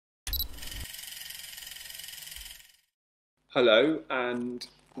Hello and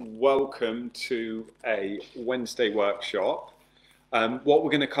welcome to a Wednesday workshop. What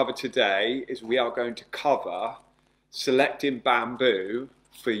we're going to cover today is we are going to cover selecting bamboo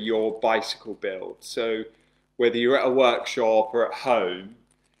for your bicycle build. So whether you're at a workshop or at home,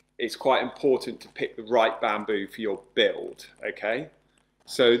 it's quite important to pick the right bamboo for your build, okay?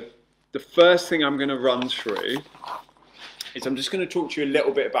 So the first thing I'm going to run through is I'm just going to talk to you a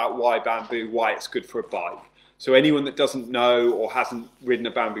little bit about why bamboo, why it's good for a bike. So anyone that doesn't know or hasn't ridden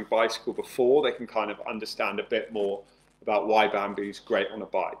a bamboo bicycle before, they can kind of understand a bit more about why bamboo is great on a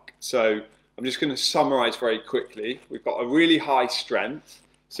bike. So I'm just going to summarize very quickly. We've got a really high strength.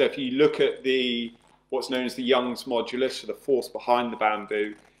 So if you look at what's known as the Young's modulus, so the force behind the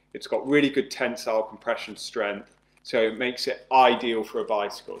bamboo, it's got really good tensile compression strength. So it makes it ideal for a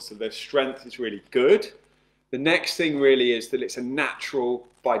bicycle. So the strength is really good. The next thing really is that it's a natural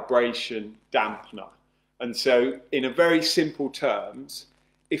vibration dampener. And so in a very simple terms,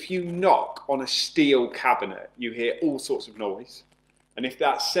 if you knock on a steel cabinet, you hear all sorts of noise. And if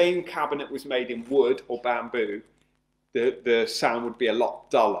that same cabinet was made in wood or bamboo, the sound would be a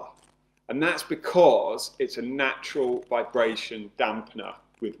lot duller. And that's because it's a natural vibration dampener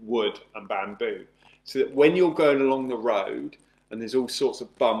with wood and bamboo. So that when you're going along the road and there's all sorts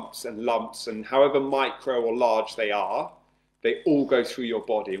of bumps and lumps and however micro or large they are, they all go through your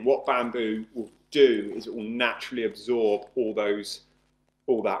body. And what bamboo will do is it will naturally absorb all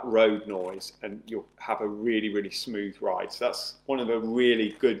that road noise and you'll have a really, really smooth ride. So that's one of the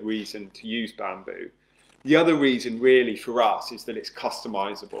really good reasons to use bamboo. The other reason really for us is that it's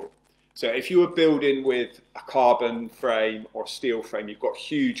customizable. So if you were building with a carbon frame or a steel frame, you've got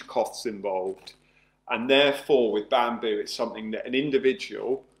huge costs involved. And therefore with bamboo, it's something that an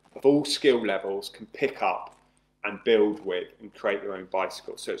individual of all skill levels can pick up and build with and create their own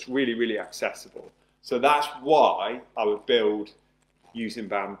bicycle. So it's really, really accessible. So that's why I would build using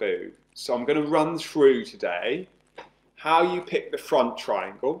bamboo. So I'm going to run through today how you pick the front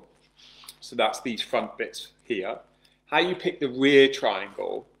triangle. So that's these front bits here. How you pick the rear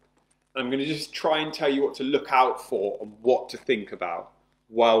triangle. I'm going to just try and tell you what to look out for and what to think about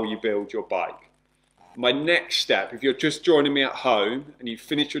while you build your bike. My next step, if you're just joining me at home and you've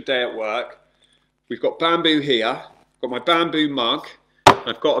finished your day at work, we've got bamboo here, I've got my bamboo mug,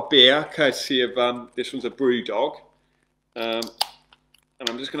 I've got a beer, courtesy of, this one's a brew dog, and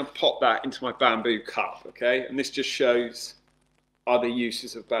I'm just going to pop that into my bamboo cup, okay? And this just shows other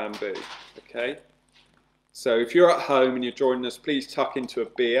uses of bamboo, okay? So if you're at home and you're joining us, please tuck into a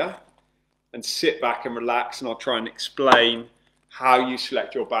beer and sit back and relax, and I'll try and explain how you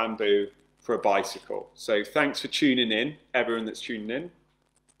select your bamboo for a bicycle. So thanks for tuning in, everyone that's tuning in.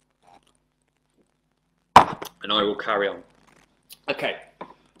 And I will carry on. Okay,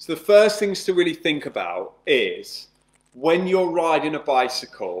 so the first things to really think about is when you're riding a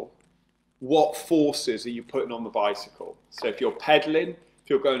bicycle, what forces are you putting on the bicycle? So if you're pedaling, if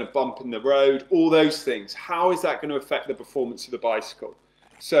you're going to bump in the road, all those things, how is that going to affect the performance of the bicycle?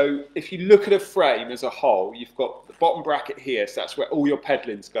 So if you look at a frame as a whole, you've got the bottom bracket here, so that's where all your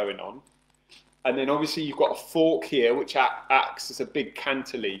pedaling's going on. And then obviously you've got a fork here, which acts as a big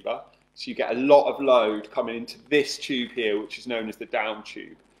cantilever. So you get a lot of load coming into this tube here, which is known as the down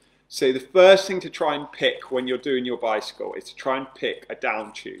tube. So the first thing to try and pick when you're doing your bicycle is to try and pick a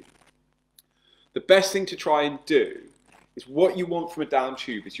down tube. The best thing to try and do is what you want from a down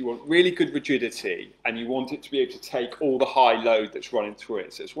tube is you want really good rigidity and you want it to be able to take all the high load that's running through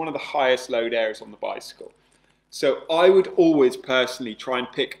it. So it's one of the highest load areas on the bicycle. So I would always personally try and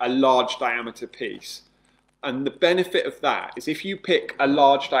pick a large diameter piece. And the benefit of that is if you pick a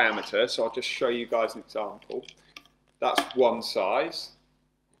large diameter, so I'll just show you guys an example. That's one size,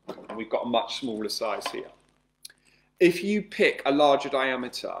 and we've got a much smaller size here. If you pick a larger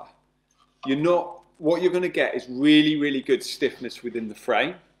diameter, what you're going to get is really, really good stiffness within the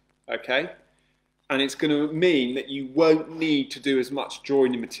frame, okay? And it's going to mean that you won't need to do as much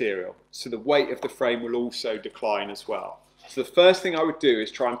joining material. So the weight of the frame will also decline as well. So the first thing I would do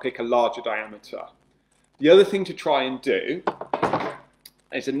is try and pick a larger diameter. The other thing to try and do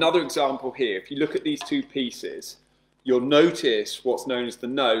is another example here. If you look at these two pieces, you'll notice what's known as the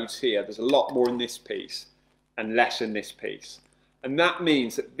nodes here. There's a lot more in this piece and less in this piece. And that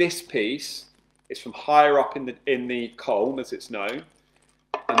means that this piece is from higher up in the column, as it's known,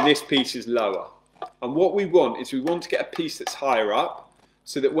 and this piece is lower. And what we want is we want to get a piece that's higher up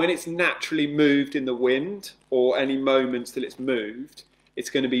so that when it's naturally moved in the wind or any moments that it's moved, it's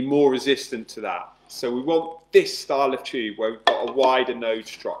going to be more resistant to that. So we want this style of tube where we've got a wider node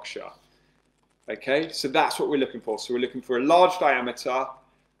structure. Okay, so that's what we're looking for. So we're looking for a large diameter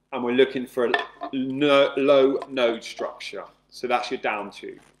and we're looking for a low node structure. So that's your down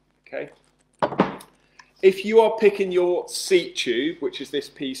tube, okay? If you are picking your seat tube, which is this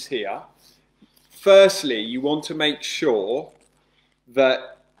piece here, firstly, you want to make sure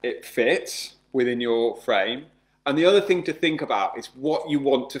that it fits within your frame. And the other thing to think about is what you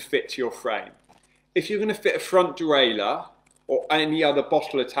want to fit to your frame. If you're going to fit a front derailleur or any other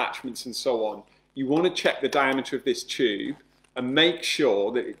bottle attachments and so on, you want to check the diameter of this tube and make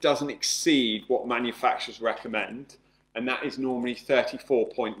sure that it doesn't exceed what manufacturers recommend, and that is normally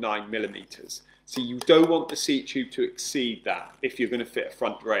 34.9 millimeters. So you don't want the seat tube to exceed that if you're going to fit a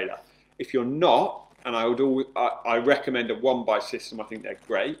front derailleur. If you're not, and I recommend a 1x system, I think they're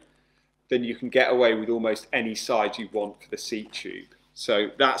great, then you can get away with almost any size you want for the seat tube.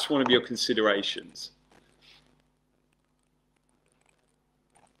 So that's one of your considerations.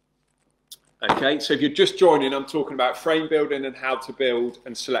 Okay, so if you're just joining, I'm talking about frame building and how to build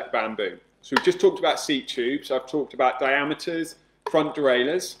and select bamboo. So we've just talked about seat tubes. I've talked about diameters, front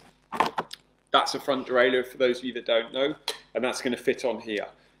derailleurs. That's a front derailleur for those of you that don't know, and that's going to fit on here.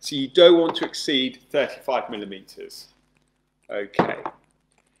 So you don't want to exceed 35 millimeters. Okay.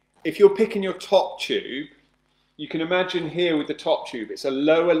 If you're picking your top tube, you can imagine here with the top tube, it's a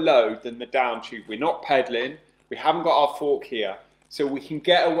lower load than the down tube. We're not pedaling, we haven't got our fork here, so we can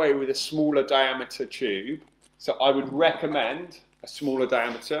get away with a smaller diameter tube. So I would recommend a smaller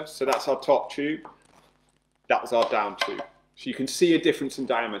diameter. So that's our top tube, that was our down tube. So you can see a difference in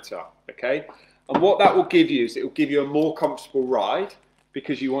diameter, okay? And what that will give you is it will give you a more comfortable ride,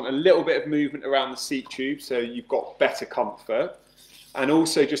 because you want a little bit of movement around the seat tube, so you've got better comfort. And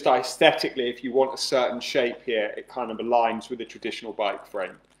also just aesthetically, if you want a certain shape here, it kind of aligns with a traditional bike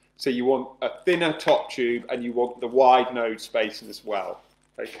frame. So you want a thinner top tube and you want the wide node spacing as well,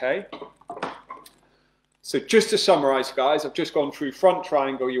 okay? So just to summarize, guys, I've just gone through front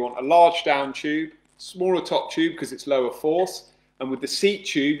triangle. You want a large down tube, smaller top tube because it's lower force. And with the seat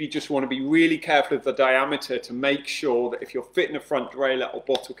tube, you just want to be really careful of the diameter to make sure that if you're fitting a front derailleur or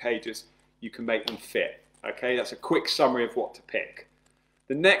bottle cages, you can make them fit, okay? That's a quick summary of what to pick.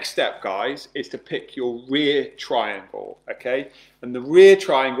 The next step, guys, is to pick your rear triangle, okay? And the rear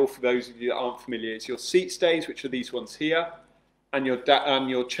triangle, for those of you that aren't familiar, is your seat stays, which are these ones here, and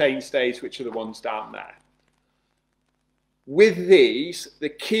your chain stays, which are the ones down there. With these, the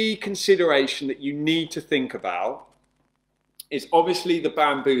key consideration that you need to think about is obviously the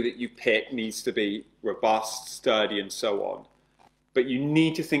bamboo that you pick needs to be robust, sturdy, and so on. But you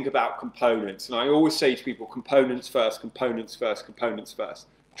need to think about components. And I always say to people, components first, components first, components first.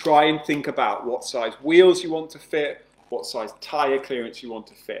 Try and think about what size wheels you want to fit, what size tyre clearance you want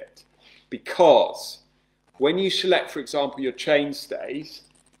to fit. Because when you select, for example, your chain stays,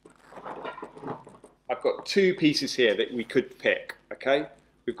 I've got two pieces here that we could pick, okay?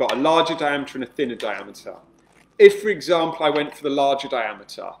 We've got a larger diameter and a thinner diameter. If, for example, I went for the larger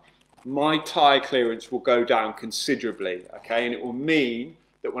diameter, my tyre clearance will go down considerably, okay? And it will mean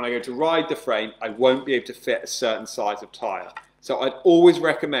that when I go to ride the frame, I won't be able to fit a certain size of tyre. So I'd always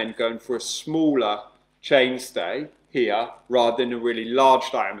recommend going for a smaller chainstay here rather than a really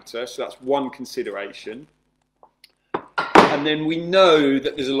large diameter. So that's one consideration. And then we know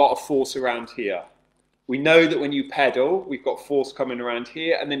that there's a lot of force around here. We know that when you pedal, we've got force coming around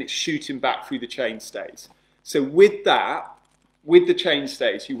here and then it's shooting back through the chainstays. So with that, with the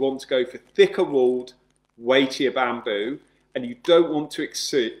chainstays, you want to go for thicker walled, weightier bamboo, and you don't want to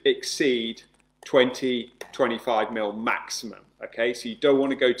exceed 20-25 mil maximum, okay? So you don't want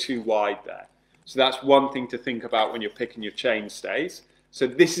to go too wide there. So that's one thing to think about when you're picking your chainstays. So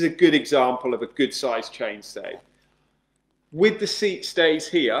this is a good example of a good sized chainstay. With the seat stays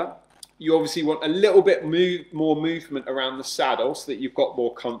here, you obviously want a little bit more movement around the saddle so that you've got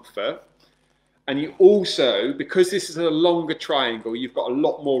more comfort. And you also, because this is a longer triangle, you've got a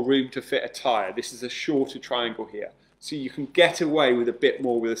lot more room to fit a tyre. This is a shorter triangle here. So you can get away with a bit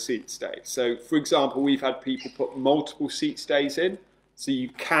more with a seat stay. So for example, we've had people put multiple seat stays in. So you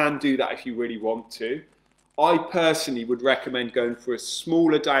can do that if you really want to. I personally would recommend going for a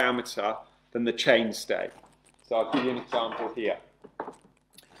smaller diameter than the chainstay. So I'll give you an example here.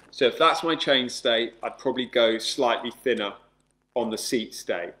 So if that's my chainstay, I'd probably go slightly thinner on the seat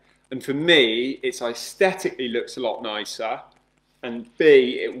stay. And for me, it aesthetically looks a lot nicer, and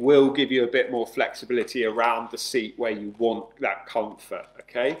B, it will give you a bit more flexibility around the seat where you want that comfort,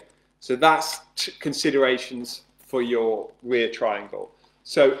 okay? So that's considerations for your rear triangle.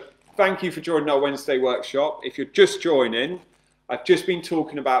 So thank you for joining our Wednesday workshop. If you're just joining, I've just been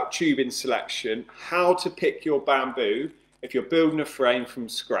talking about tubing selection, how to pick your bamboo if you're building a frame from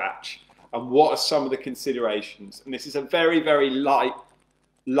scratch, and what are some of the considerations. And this is a very, very light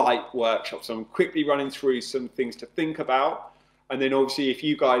light workshop. So I'm quickly running through some things to think about. And then obviously if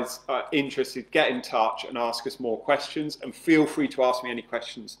you guys are interested, get in touch and ask us more questions, and feel free to ask me any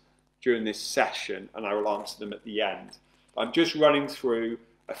questions during this session and I will answer them at the end. I'm just running through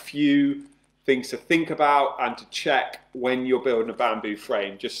a few things to think about and to check when you're building a bamboo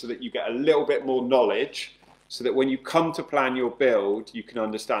frame, just so that you get a little bit more knowledge, so that when you come to plan your build, you can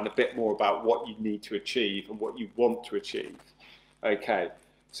understand a bit more about what you need to achieve and what you want to achieve. Okay,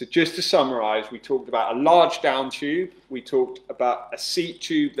 so just to summarize, we talked about a large down tube, we talked about a seat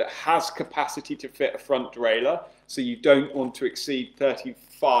tube that has capacity to fit a front derailleur, so you don't want to exceed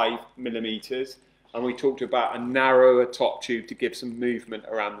 35 millimeters, and we talked about a narrower top tube to give some movement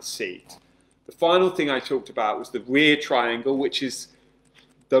around the seat. The final thing I talked about was the rear triangle, which is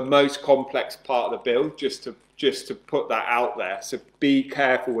the most complex part of the build, just to put that out there. So be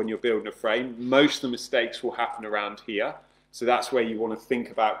careful when you're building a frame. Most of the mistakes will happen around here. So that's where you want to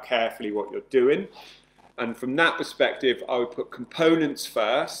think about carefully what you're doing. And from that perspective, I would put components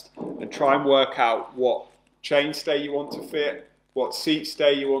first and try and work out what chainstay you want to fit, what seat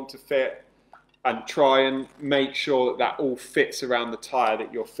stay you want to fit, and try and make sure that that all fits around the tyre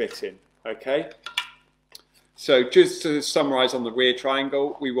that you're fitting. Okay, so just to summarize on the rear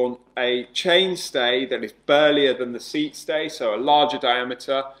triangle, we want a chain stay that is burlier than the seat stay, so a larger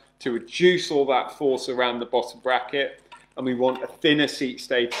diameter to reduce all that force around the bottom bracket, and we want a thinner seat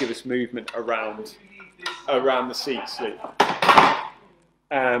stay to give us movement around the seat sleeve.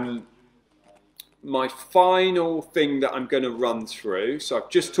 My final thing that I'm going to run through, so I've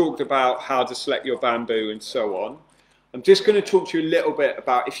just talked about how to select your bamboo and so on. I'm just going to talk to you a little bit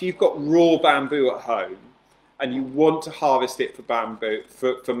about if you've got raw bamboo at home and you want to harvest it for bamboo,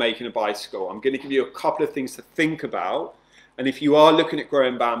 for making a bicycle. I'm going to give you a couple of things to think about. And if you are looking at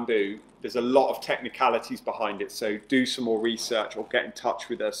growing bamboo, there's a lot of technicalities behind it. So do some more research or get in touch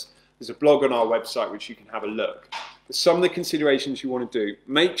with us. There's a blog on our website which you can have a look. But some of the considerations you want to do,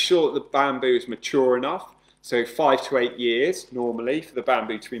 make sure that the bamboo is mature enough. So 5 to 8 years normally for the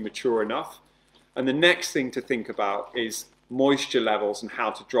bamboo to be mature enough. And the next thing to think about is moisture levels and how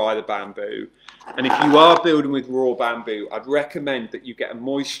to dry the bamboo. And if you are building with raw bamboo, I'd recommend that you get a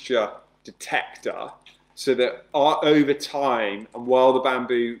moisture detector so that over time and while the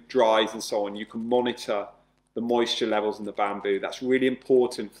bamboo dries and so on, you can monitor the moisture levels in the bamboo. That's really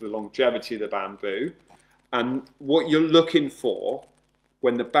important for the longevity of the bamboo. And what you're looking for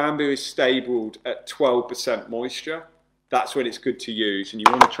when the bamboo is stabled at 12% moisture, that's when it's good to use, and you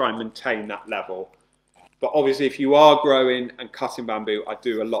want to try and maintain that level. But obviously if you are growing and cutting bamboo, I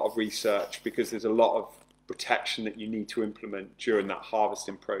do a lot of research because there's a lot of protection that you need to implement during that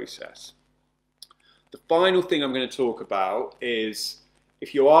harvesting process. The final thing I'm going to talk about is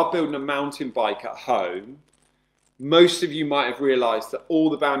if you are building a mountain bike at home, most of you might have realized that all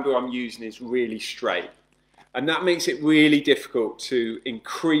the bamboo I'm using is really straight. And that makes it really difficult to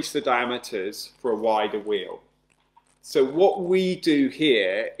increase the diameters for a wider wheel. So what we do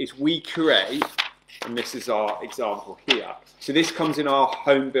here is we create, and this is our example here. So this comes in our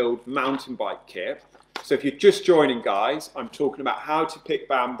home build mountain bike kit. So if you're just joining, guys, I'm talking about how to pick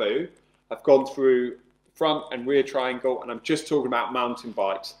bamboo. I've gone through front and rear triangle, and I'm just talking about mountain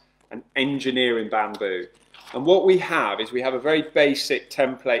bikes and engineering bamboo. And what we have is we have a very basic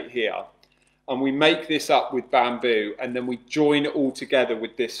template here, and we make this up with bamboo, and then we join it all together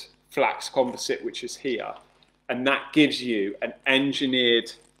with this flax composite, which is here. And that gives you an engineered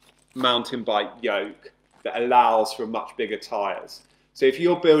mountain bike yoke that allows for much bigger tyres. So if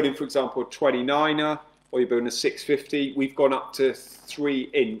you're building, for example, a 29er or you're building a 650, we've gone up to 3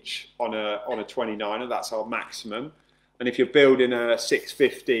 inch on a 29er, that's our maximum. And if you're building a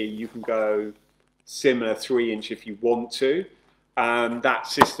 650, you can go similar 3 inch if you want to. And that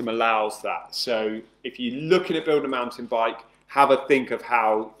system allows that. So if you're looking at building a mountain bike, have a think of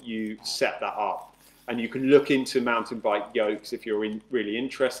how you set that up. And you can look into mountain bike yokes if you're really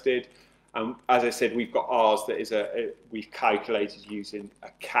interested. As I said, we've got ours that is we've calculated using a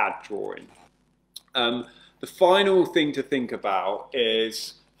CAD drawing. The final thing to think about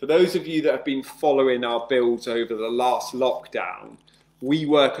is, for those of you that have been following our builds over the last lockdown, we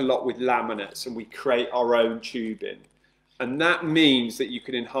work a lot with laminates and we create our own tubing. And that means that you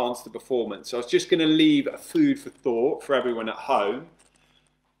can enhance the performance. So I was just going to leave a food for thought for everyone at home.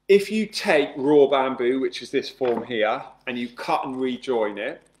 If you take raw bamboo, which is this form here, and you cut and rejoin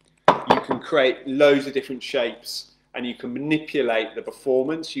it, you can create loads of different shapes and you can manipulate the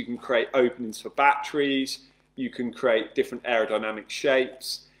performance. You can create openings for batteries, you can create different aerodynamic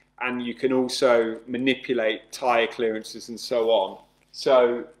shapes, and you can also manipulate tyre clearances and so on.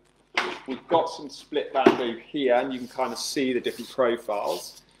 So we've got some split bamboo here, and you can kind of see the different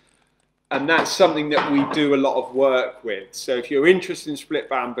profiles. And that's something that we do a lot of work with. So if you're interested in split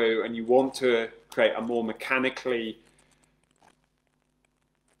bamboo and you want to create a more mechanically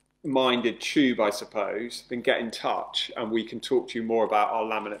minded tube, I suppose, then get in touch and we can talk to you more about our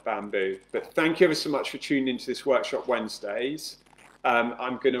laminate bamboo. But thank you ever so much for tuning into this workshop Wednesdays.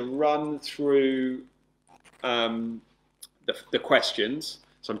 I'm going to run through the questions.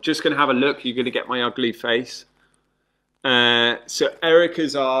 So I'm just going to have a look. You're going to get my ugly face. So Eric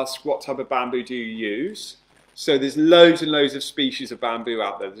has asked, what type of bamboo do you use? So there's loads and loads of species of bamboo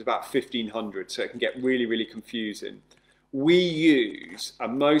out there. There's about 1,500, so it can get really, really confusing. We use a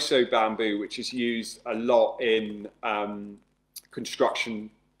moso bamboo, which is used a lot in construction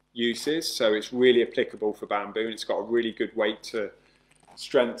uses. So it's really applicable for bamboo, and it's got a really good weight to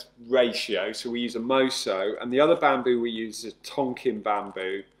strength ratio. So we use a moso, and the other bamboo we use is a Tonkin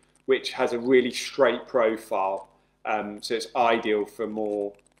bamboo, which has a really straight profile. So it's ideal for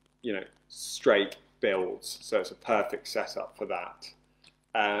more, straight builds. So it's a perfect setup for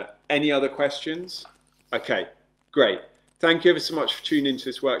that. Any other questions? Okay, great. Thank you ever so much for tuning into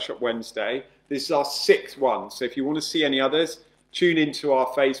this workshop Wednesday. This is our 6th one. So if you want to see any others, tune into our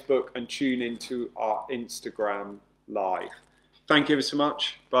Facebook and tune into our Instagram live. Thank you ever so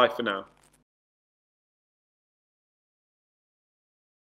much. Bye for now.